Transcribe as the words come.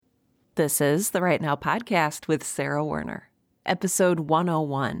This is the Right Now podcast with Sarah Werner, episode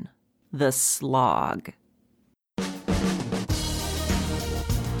 101, The Slog.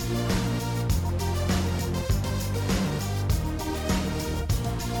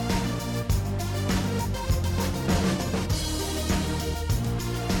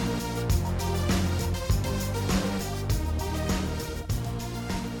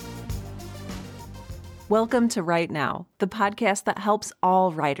 Welcome to Right Now, the podcast that helps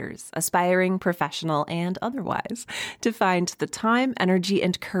all writers, aspiring, professional, and otherwise, to find the time, energy,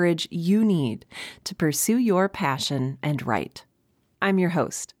 and courage you need to pursue your passion and write. I'm your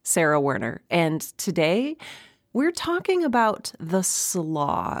host, Sarah Werner, and today we're talking about the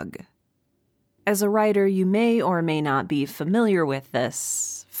slog. As a writer, you may or may not be familiar with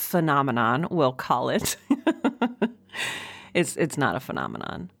this phenomenon, we'll call it. It's not a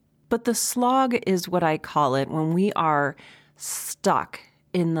phenomenon. But the slog is what I call it when we are stuck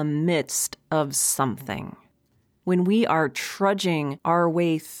in the midst of something. When we are trudging our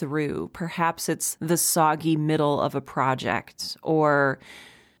way through, perhaps it's the soggy middle of a project or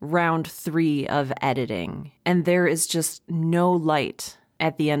round 3 of editing, and there is just no light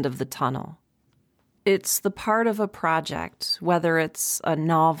at the end of the tunnel. It's the part of a project, whether it's a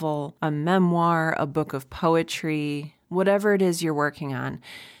novel, a memoir, a book of poetry, whatever it is you're working on,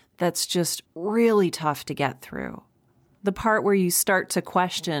 that's just really tough to get through. The part where you start to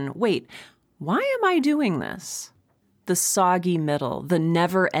question, wait, why am I doing this? The soggy middle, the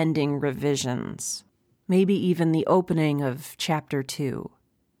never-ending revisions, maybe even the opening of chapter 2.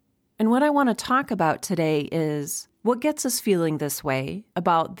 And what I want to talk about today is what gets us feeling this way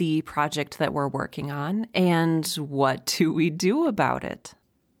about the project that we're working on, and what do we do about it?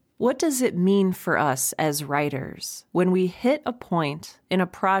 What does it mean for us as writers when we hit a point in a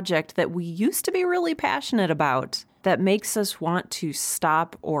project that we used to be really passionate about that makes us want to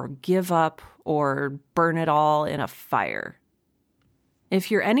stop or give up or burn it all in a fire? If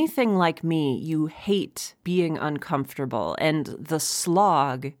you're anything like me, you hate being uncomfortable, and the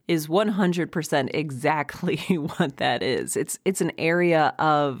slog is 100% exactly what that is. It's an area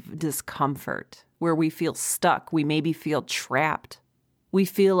of discomfort where we feel stuck, we maybe feel trapped. We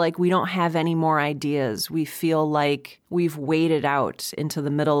feel like we don't have any more ideas. We feel like we've waded out into the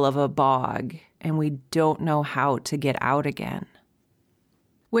middle of a bog and we don't know how to get out again.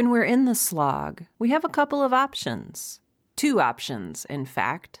 When we're in the slog, we have a couple of options. 2 options, in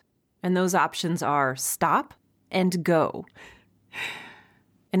fact. And those options are stop and go.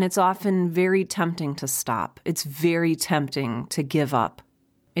 And it's often very tempting to stop. It's very tempting to give up.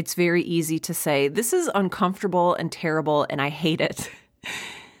 It's very easy to say, this is uncomfortable and terrible and I hate it.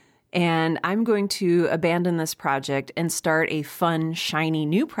 And I'm going to abandon this project and start a fun, shiny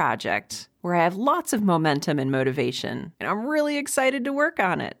new project where I have lots of momentum and motivation, and I'm really excited to work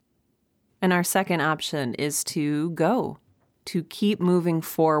on it. And our second option is to go, to keep moving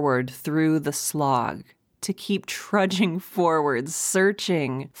forward through the slog, to keep trudging forward,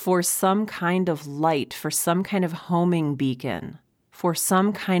 searching for some kind of light, for some kind of homing beacon, for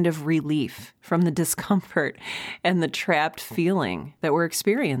some kind of relief from the discomfort and the trapped feeling that we're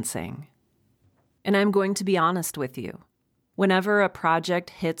experiencing. And I'm going to be honest with you. Whenever a project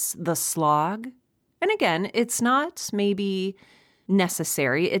hits the slog, and again, it's not maybe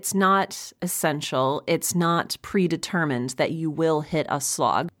necessary, it's not essential, it's not predetermined that you will hit a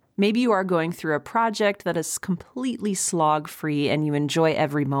slog. Maybe you are going through a project that is completely slog-free and you enjoy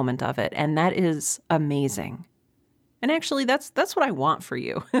every moment of it, and that is amazing. And actually, that's what I want for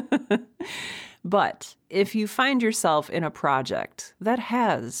you. But if you find yourself in a project that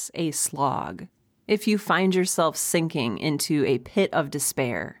has a slog, if you find yourself sinking into a pit of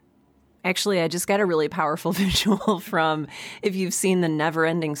despair, actually, I just got a really powerful visual from, if you've seen The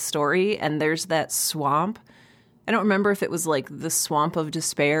Never-Ending Story, and there's that swamp. I don't remember if it was like the swamp of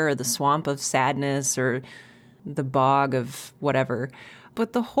despair or the swamp of sadness or the bog of whatever,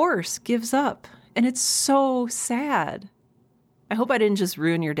 but the horse gives up. And it's so sad. I hope I didn't just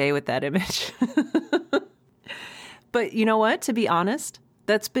ruin your day with that image. But you know what? To be honest,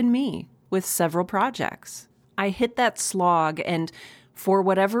 that's been me with several projects. I hit that slog, and for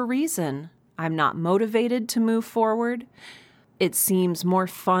whatever reason, I'm not motivated to move forward. It seems more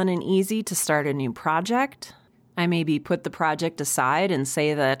fun and easy to start a new project. I maybe put the project aside and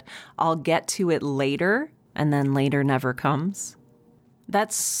say that I'll get to it later, and then later never comes.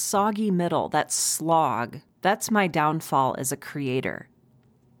 That soggy middle, that slog, that's my downfall as a creator.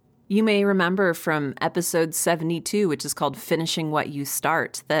 You may remember from episode 72, which is called Finishing What You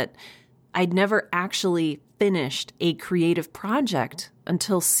Start, that I'd never actually finished a creative project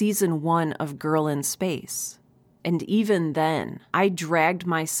until season 1 of Girl in Space. And even then, I dragged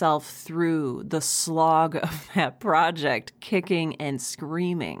myself through the slog of that project, kicking and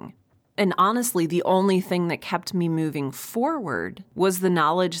screaming. And honestly, the only thing that kept me moving forward was the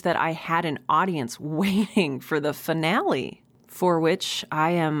knowledge that I had an audience waiting for the finale, for which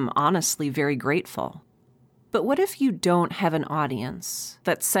I am honestly very grateful. But what if you don't have an audience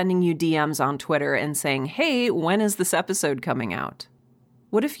that's sending you DMs on Twitter and saying, hey, when is this episode coming out?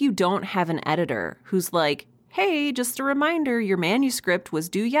 What if you don't have an editor who's like, hey, just a reminder, your manuscript was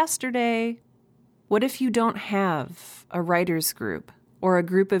due yesterday? What if you don't have a writer's group or a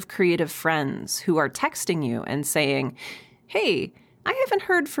group of creative friends who are texting you and saying, hey, I haven't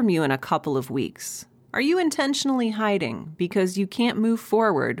heard from you in a couple of weeks. Are you intentionally hiding because you can't move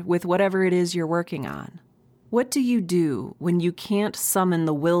forward with whatever it is you're working on? What do you do when you can't summon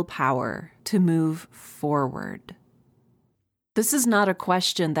the willpower to move forward? This is not a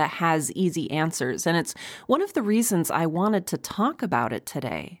question that has easy answers, and it's one of the reasons I wanted to talk about it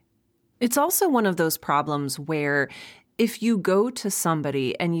today. It's also one of those problems where if you go to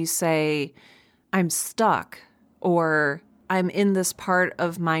somebody and you say, I'm stuck, or I'm in this part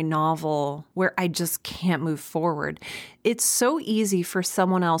of my novel where I just can't move forward, it's so easy for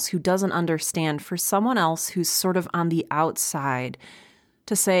someone else who doesn't understand, for someone else who's sort of on the outside,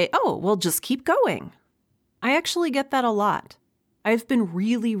 to say, oh, well, just keep going. I actually get that a lot. I've been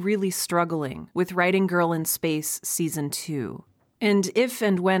really, really struggling with writing Girl in Space Season 2. And if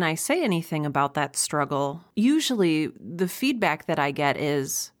and when I say anything about that struggle, usually the feedback that I get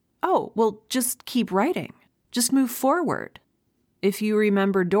is, oh, well, just keep writing. Just move forward. If you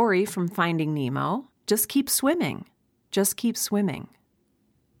remember Dory from Finding Nemo, just keep swimming. Just keep swimming.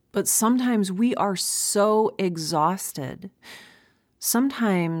 But sometimes we are so exhausted.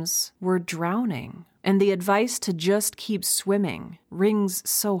 Sometimes we're drowning. And the advice to just keep swimming rings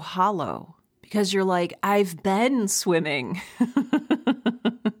so hollow because you're like, I've been swimming.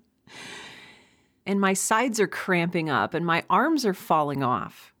 And my sides are cramping up and my arms are falling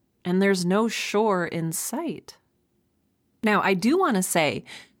off and there's no shore in sight. Now, I do want to say,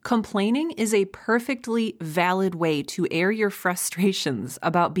 complaining is a perfectly valid way to air your frustrations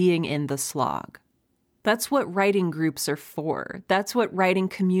about being in the slog. That's what writing groups are for. That's what writing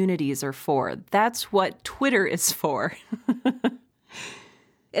communities are for. That's what Twitter is for.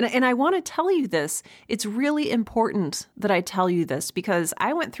 And I want to tell you this. It's really important that I tell you this because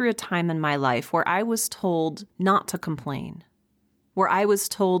I went through a time in my life where I was told not to complain, where I was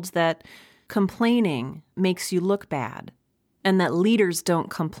told that complaining makes you look bad and that leaders don't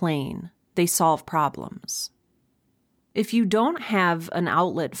complain. They solve problems. If you don't have an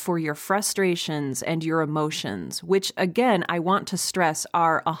outlet for your frustrations and your emotions, which again, I want to stress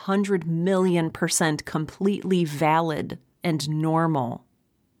are 100,000,000% completely valid and normal,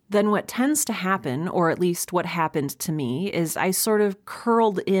 then what tends to happen, or at least what happened to me, is I sort of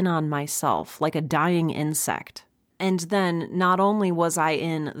curled in on myself like a dying insect. And then not only was I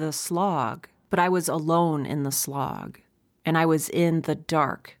in the slog, but I was alone in the slog. And I was in the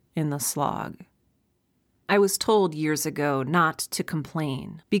dark in the slog. I was told years ago not to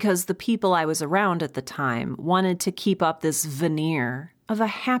complain because the people I was around at the time wanted to keep up this veneer of a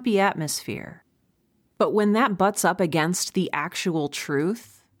happy atmosphere. But when that butts up against the actual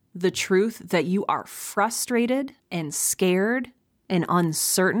truth, the truth that you are frustrated and scared and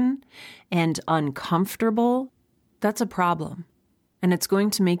uncertain and uncomfortable, that's a problem. And it's going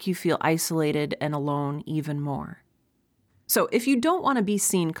to make you feel isolated and alone even more. So if you don't want to be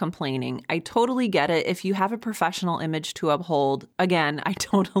seen complaining, I totally get it. If you have a professional image to uphold, again, I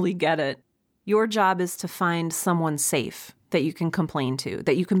totally get it. Your job is to find someone safe that you can complain to,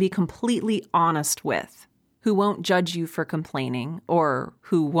 that you can be completely honest with, who won't judge you for complaining or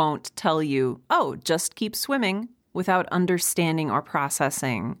who won't tell you, oh, just keep swimming, without understanding or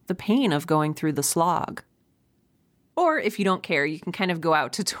processing the pain of going through the slog. Or if you don't care, you can kind of go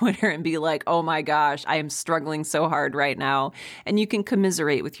out to Twitter and be like, oh my gosh, I am struggling so hard right now. And you can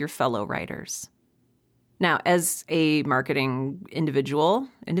commiserate with your fellow writers. Now, as a marketing individual,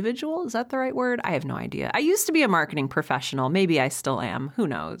 is that the right word? I have no idea. I used to be a marketing professional. Maybe I still am. Who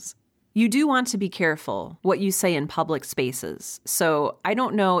knows? You do want to be careful what you say in public spaces. So I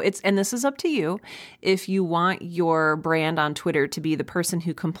don't know, and this is up to you, if you want your brand on Twitter to be the person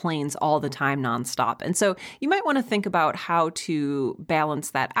who complains all the time nonstop. And so you might want to think about how to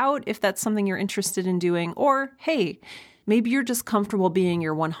balance that out if that's something you're interested in doing. Or, hey, maybe you're just comfortable being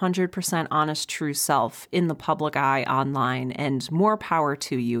your 100% honest, true self in the public eye online, and more power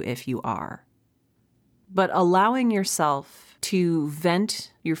to you if you are. But allowing yourself to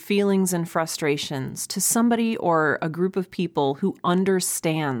vent your feelings and frustrations to somebody or a group of people who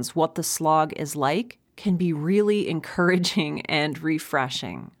understands what the slog is like can be really encouraging and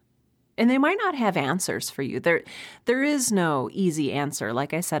refreshing. And they might not have answers for you. There is no easy answer,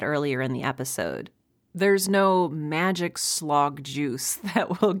 like I said earlier in the episode. There's no magic slog juice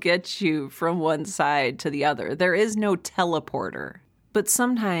that will get you from one side to the other. There is no teleporter. But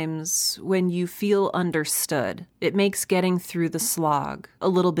sometimes when you feel understood, it makes getting through the slog a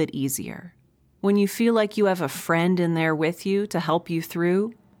little bit easier. When you feel like you have a friend in there with you to help you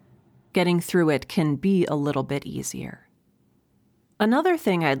through, getting through it can be a little bit easier. Another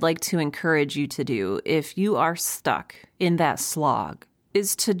thing I'd like to encourage you to do if you are stuck in that slog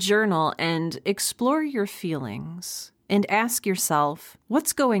is to journal and explore your feelings and ask yourself,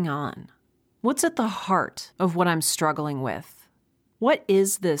 what's going on? What's at the heart of what I'm struggling with? What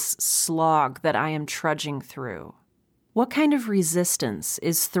is this slog that I am trudging through? What kind of resistance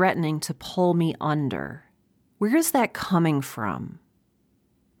is threatening to pull me under? Where is that coming from?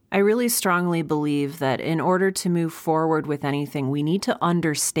 I really strongly believe that in order to move forward with anything, we need to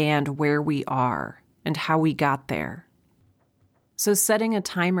understand where we are and how we got there. So setting a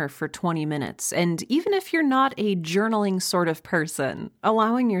timer for 20 minutes, and even if you're not a journaling sort of person,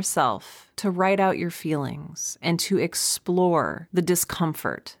 allowing yourself to write out your feelings and to explore the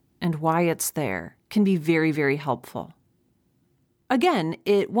discomfort and why it's there can be very, very helpful. Again,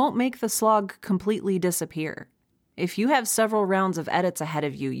 it won't make the slog completely disappear. If you have several rounds of edits ahead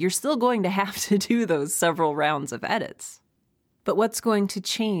of you, you're still going to have to do those several rounds of edits. But what's going to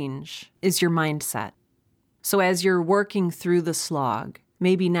change is your mindset. So as you're working through the slog,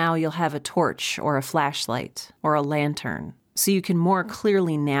 maybe now you'll have a torch or a flashlight or a lantern so you can more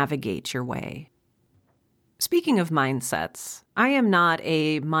clearly navigate your way. Speaking of mindsets, I am not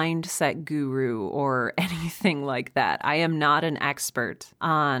a mindset guru or anything like that. I am not an expert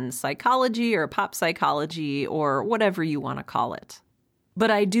on psychology or pop psychology or whatever you want to call it. But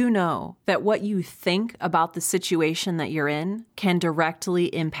I do know that what you think about the situation that you're in can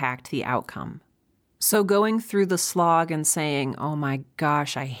directly impact the outcome. So going through the slog and saying, oh my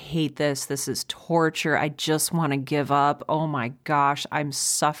gosh, I hate this. This is torture. I just want to give up. Oh my gosh, I'm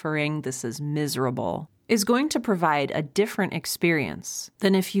suffering. This is miserable, is going to provide a different experience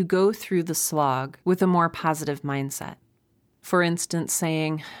than if you go through the slog with a more positive mindset. For instance,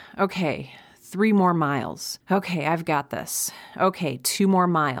 saying, okay, 3 more miles. Okay, I've got this. Okay, 2 more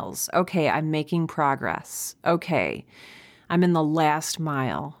miles. Okay, I'm making progress. Okay, I'm in the last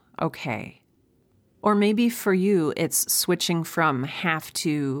mile. Okay. Or maybe for you, it's switching from have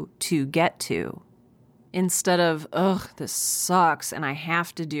to get to. Instead of, ugh, this sucks and I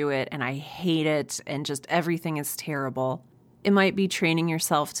have to do it and I hate it and just everything is terrible, it might be training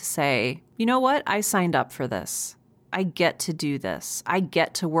yourself to say, you know what? I signed up for this. I get to do this. I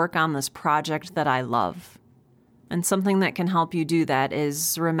get to work on this project that I love. And something that can help you do that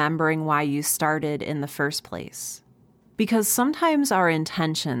is remembering why you started in the first place. Because sometimes our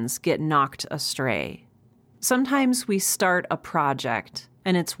intentions get knocked astray. Sometimes we start a project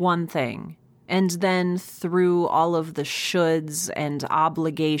and it's one thing, and then through all of the shoulds and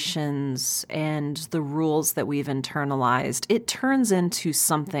obligations and the rules that we've internalized, it turns into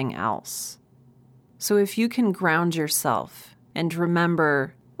something else. So if you can ground yourself and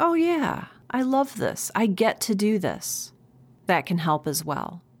remember, oh yeah, I love this, I get to do this, that can help as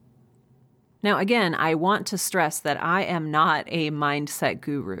well. Now, again, I want to stress that I am not a mindset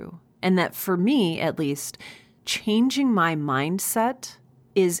guru, and that for me, at least, changing my mindset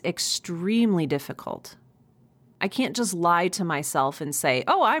is extremely difficult. I can't just lie to myself and say,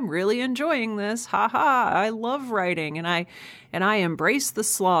 oh, I'm really enjoying this. Ha ha, I love writing, and I embrace the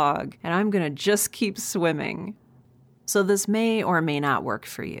slog, and I'm going to just keep swimming. So this may or may not work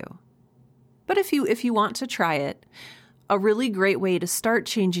for you. But if you want to try it, a really great way to start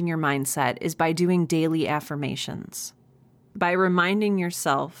changing your mindset is by doing daily affirmations. By reminding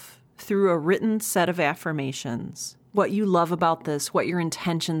yourself through a written set of affirmations what you love about this, what your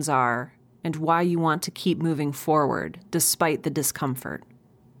intentions are, and why you want to keep moving forward despite the discomfort.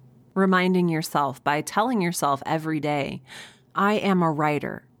 Reminding yourself by telling yourself every day, I am a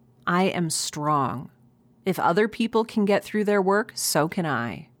writer. I am strong. If other people can get through their work, so can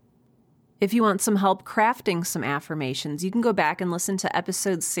I. If you want some help crafting some affirmations, you can go back and listen to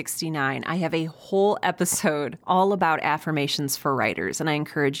episode 69. I have a whole episode all about affirmations for writers, and I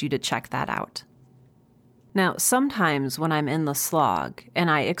encourage you to check that out. Now, sometimes when I'm in the slog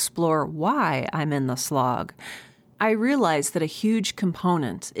and I explore why I'm in the slog, I realize that a huge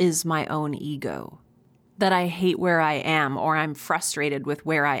component is my own ego. That I hate where I am, or I'm frustrated with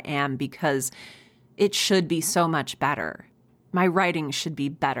where I am because it should be so much better. My writing should be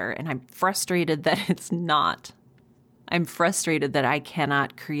better, and I'm frustrated that it's not. I'm frustrated that I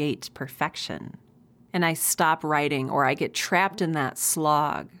cannot create perfection. and I stop writing or I get trapped in that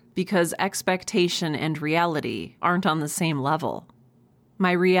slog because expectation and reality aren't on the same level.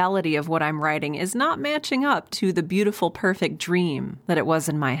 My reality of what I'm writing is not matching up to the beautiful, perfect dream that it was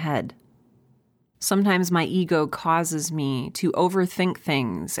in my head. Sometimes my ego causes me to overthink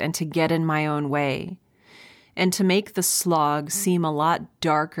things and to get in my own way, and to make the slog seem a lot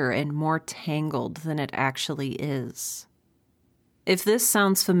darker and more tangled than it actually is. If this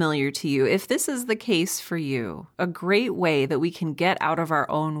sounds familiar to you, if this is the case for you, a great way that we can get out of our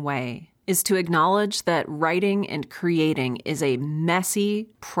own way is to acknowledge that writing and creating is a messy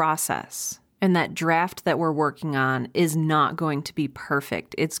process, and that draft that we're working on is not going to be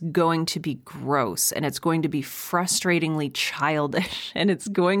perfect. It's going to be gross, and it's going to be frustratingly childish, and it's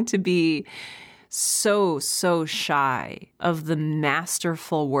going to be so shy of the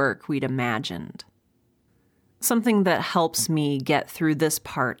masterful work we'd imagined. Something that helps me get through this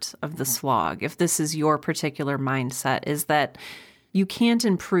part of the slog, if this is your particular mindset, is that you can't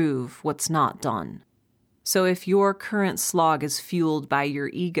improve what's not done. So if your current slog is fueled by your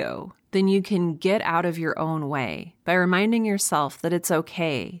ego, then you can get out of your own way by reminding yourself that it's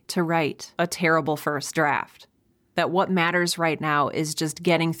okay to write a terrible first draft. That what matters right now is just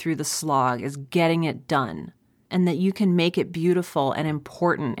getting through the slog, is getting it done, and that you can make it beautiful and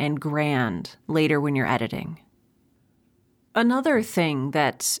important and grand later when you're editing. Another thing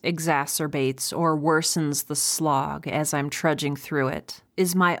that exacerbates or worsens the slog as I'm trudging through it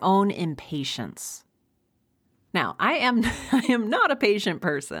is my own impatience. Now, I am not a patient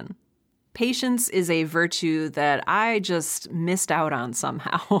person. Patience is a virtue that I just missed out on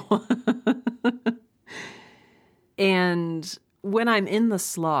somehow. And when I'm in the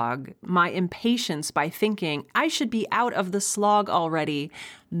slog, my impatience by thinking I should be out of the slog already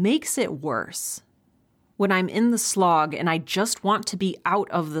makes it worse. When I'm in the slog and I just want to be out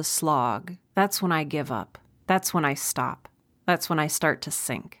of the slog, that's when I give up. That's when I stop. That's when I start to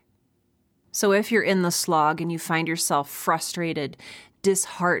sink. So if you're in the slog and you find yourself frustrated,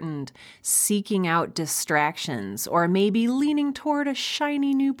 disheartened, seeking out distractions, or maybe leaning toward a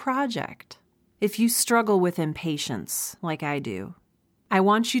shiny new project, if you struggle with impatience like I do, I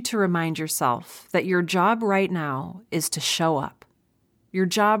want you to remind yourself that your job right now is to show up. Your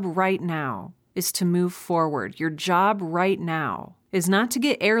job right now is to move forward. Your job right now is not to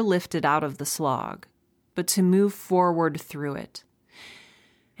get airlifted out of the slog, but to move forward through it.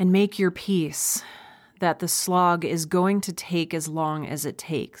 And make your peace that the slog is going to take as long as it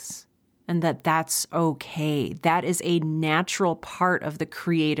takes, and that that's okay. That is a natural part of the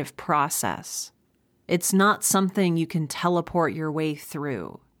creative process. It's not something you can teleport your way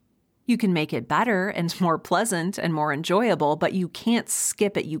through. You can make it better and more pleasant and more enjoyable, but you can't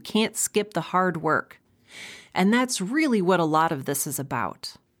skip it. You can't skip the hard work. And that's really what a lot of this is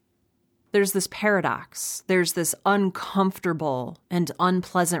about. There's this paradox. There's this uncomfortable and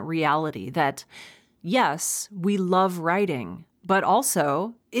unpleasant reality that, yes, we love writing, but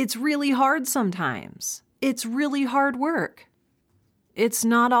also it's really hard sometimes. It's really hard work. It's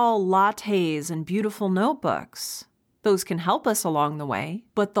not all lattes and beautiful notebooks. Those can help us along the way,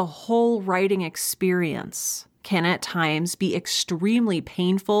 but the whole writing experience can at times be extremely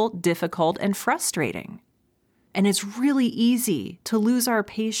painful, difficult, and frustrating. And it's really easy to lose our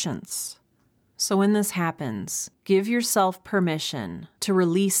patience. So when this happens, give yourself permission to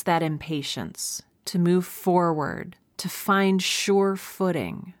release that impatience, to move forward, to find sure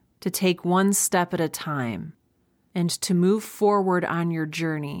footing, to take one step at a time, and to move forward on your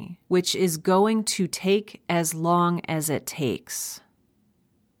journey, which is going to take as long as it takes.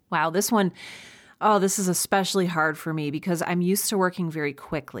 Wow, this is especially hard for me because I'm used to working very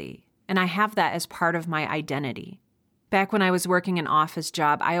quickly, and I have that as part of my identity. Back when I was working an office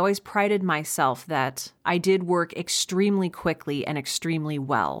job, I always prided myself that I did work extremely quickly and extremely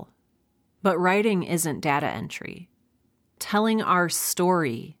well. But writing isn't data entry. Telling our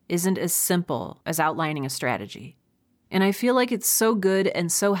story isn't as simple as outlining a strategy. And I feel like it's so good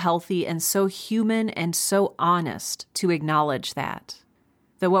and so healthy and so human and so honest to acknowledge that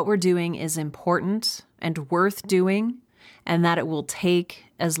what we're doing is important and worth doing, and that it will take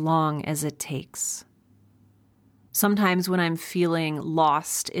as long as it takes. Sometimes when I'm feeling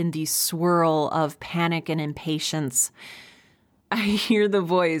lost in the swirl of panic and impatience, I hear the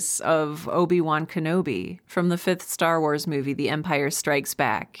voice of Obi-Wan Kenobi from the 5th Star Wars movie, The Empire Strikes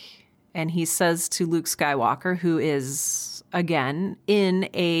Back. And he says to Luke Skywalker, who is, again, in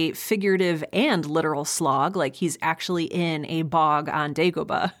a figurative and literal slog, like he's actually in a bog on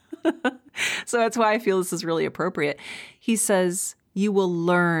Dagobah. So that's why I feel this is really appropriate. He says, "You will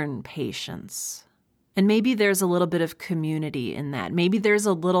learn patience." And maybe there's a little bit of community in that. Maybe there's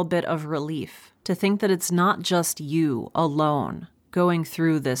a little bit of relief. to think that it's not just you alone going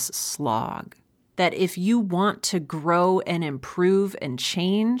through this slog. That if you want to grow and improve and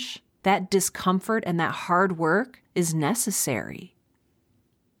change, that discomfort and that hard work is necessary.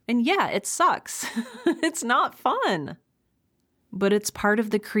 And yeah, it sucks. It's not fun. But it's part of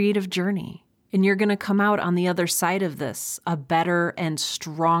the creative journey. And you're going to come out on the other side of this a better and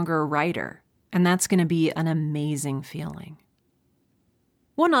stronger writer. And that's going to be an amazing feeling.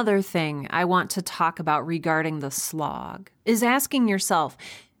 One other thing I want to talk about regarding the slog is asking yourself,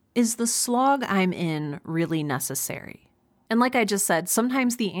 is the slog I'm in really necessary? And like I just said,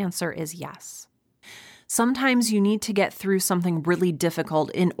 sometimes the answer is yes. Sometimes you need to get through something really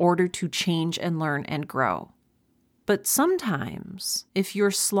difficult in order to change and learn and grow. But sometimes, if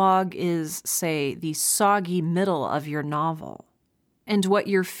your slog is, say, the soggy middle of your novel, and what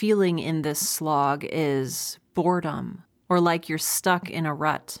you're feeling in this slog is boredom, or like you're stuck in a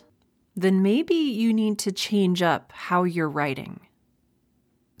rut, then maybe you need to change up how you're writing.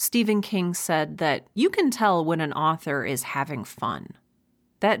 Stephen King said that you can tell when an author is having fun.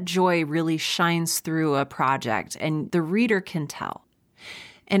 That joy really shines through a project, and the reader can tell.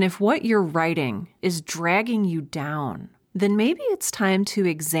 And if what you're writing is dragging you down, then maybe it's time to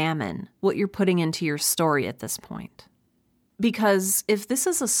examine what you're putting into your story at this point. Because if this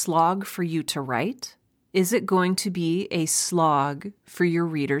is a slog for you to write, is it going to be a slog for your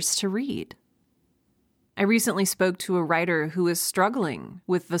readers to read? I recently spoke to a writer who is struggling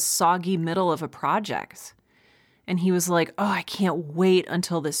with the soggy middle of a project. And he was like, oh, I can't wait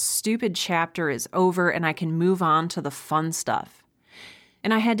until this stupid chapter is over and I can move on to the fun stuff.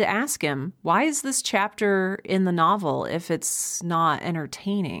 And I had to ask him, why is this chapter in the novel if it's not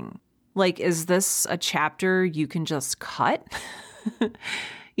entertaining? Like, is this a chapter you can just cut?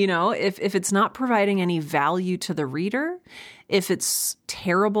 You know, if it's not providing any value to the reader, if it's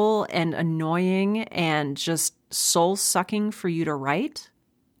terrible and annoying and just soul-sucking for you to write,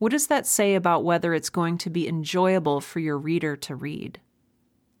 what does that say about whether it's going to be enjoyable for your reader to read?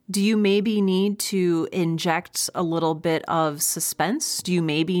 Do you maybe need to inject a little bit of suspense? Do you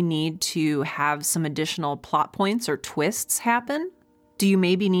maybe need to have some additional plot points or twists happen? Do you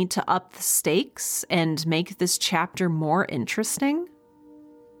maybe need to up the stakes and make this chapter more interesting?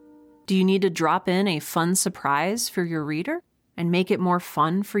 Do you need to drop in a fun surprise for your reader and make it more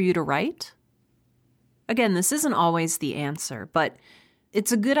fun for you to write? Again, this isn't always the answer, but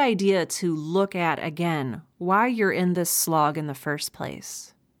it's a good idea to look at, again, why you're in this slog in the first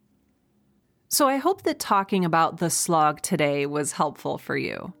place. So I hope that talking about the slog today was helpful for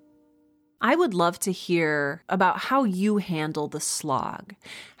you. I would love to hear about how you handle the slog.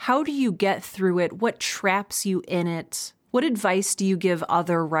 How do you get through it? What traps you in it? What advice do you give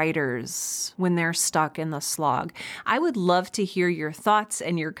other writers when they're stuck in the slog? I would love to hear your thoughts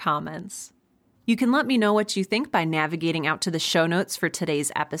and your comments. You can let me know what you think by navigating out to the show notes for today's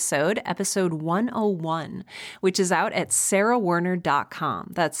episode 101, which is out at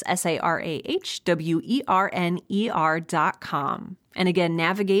sarahwerner.com. That's SARAHWERNER.com. And again,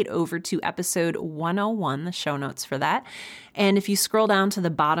 navigate over to episode 101, the show notes for that. And if you scroll down to the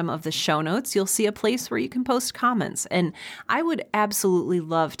bottom of the show notes, you'll see a place where you can post comments. And I would absolutely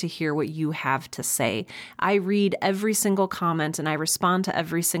love to hear what you have to say. I read every single comment and I respond to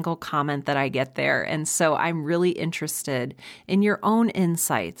every single comment that I get there. And so I'm really interested in your own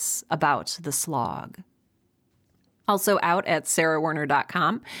insights about the slog. Also out at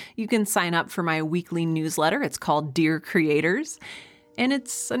sarahwerner.com, you can sign up for my weekly newsletter. It's called Dear Creators, and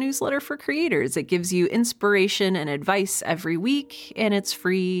it's a newsletter for creators. It gives you inspiration and advice every week, and it's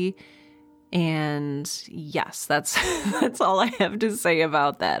free. And yes, that's all I have to say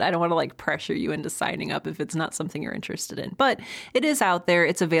about that. I don't want to pressure you into signing up if it's not something you're interested in, but it is out there.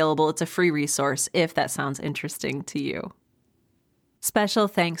 It's available. It's a free resource if that sounds interesting to you. Special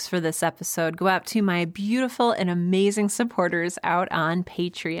thanks for this episode go out to my beautiful and amazing supporters out on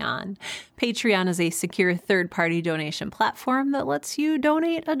Patreon. Patreon is a secure third-party donation platform that lets you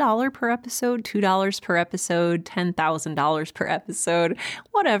donate $1 per episode, $2 per episode, $10,000 per episode,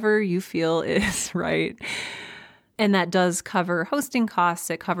 whatever you feel is right. And that does cover hosting costs,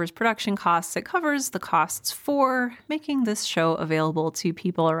 it covers production costs, it covers the costs for making this show available to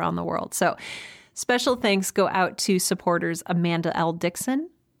people around the world. So special thanks go out to supporters Amanda L. Dixon,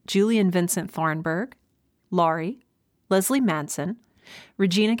 Julian Vincent Thornburg, Laurie, Leslie Madsen,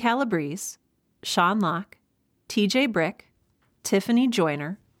 Regina Calabrese, Sean Locke, TJ Brick, Tiffany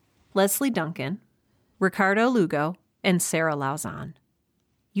Joyner, Leslie Duncan, Ricardo Lugo, and Sarah Lauzon.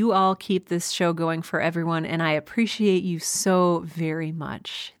 You all keep this show going for everyone, and I appreciate you so very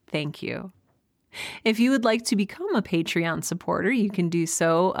much. Thank you. If you would like to become a Patreon supporter, you can do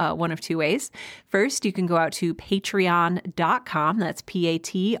so one of two ways. First, you can go out to patreon.com. That's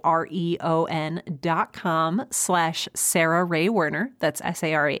patreon.com/Sarah Ray Werner. That's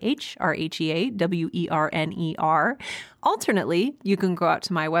SarahRheaWerner. Alternately, you can go out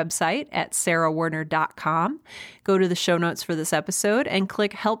to my website at sarahwerner.com, go to the show notes for this episode, and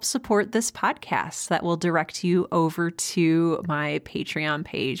click Help Support This Podcast. That will direct you over to my Patreon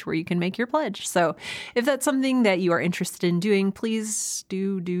page where you can make your pledge. So if that's something that you are interested in doing, please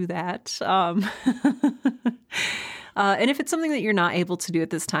do that. And if it's something that you're not able to do at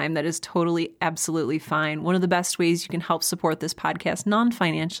this time, that is totally, absolutely fine. One of the best ways you can help support this podcast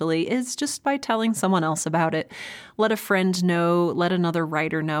non-financially is just by telling someone else about it. Let a friend know, let another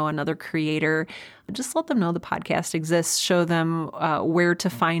writer know, another creator. Just let them know the podcast exists. Show them where to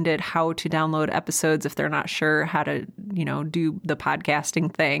find it, how to download episodes if they're not sure how to, do the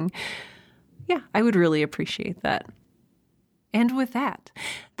podcasting thing. Yeah, I would really appreciate that. And with that,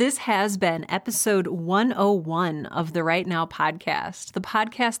 this has been episode 101 of the Right Now podcast, the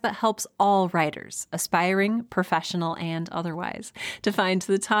podcast that helps all writers, aspiring, professional, and otherwise, to find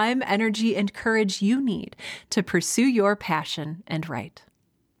the time, energy, and courage you need to pursue your passion and write.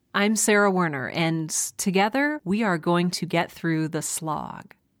 I'm Sarah Werner, and together we are going to get through the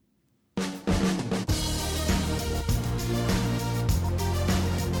slog.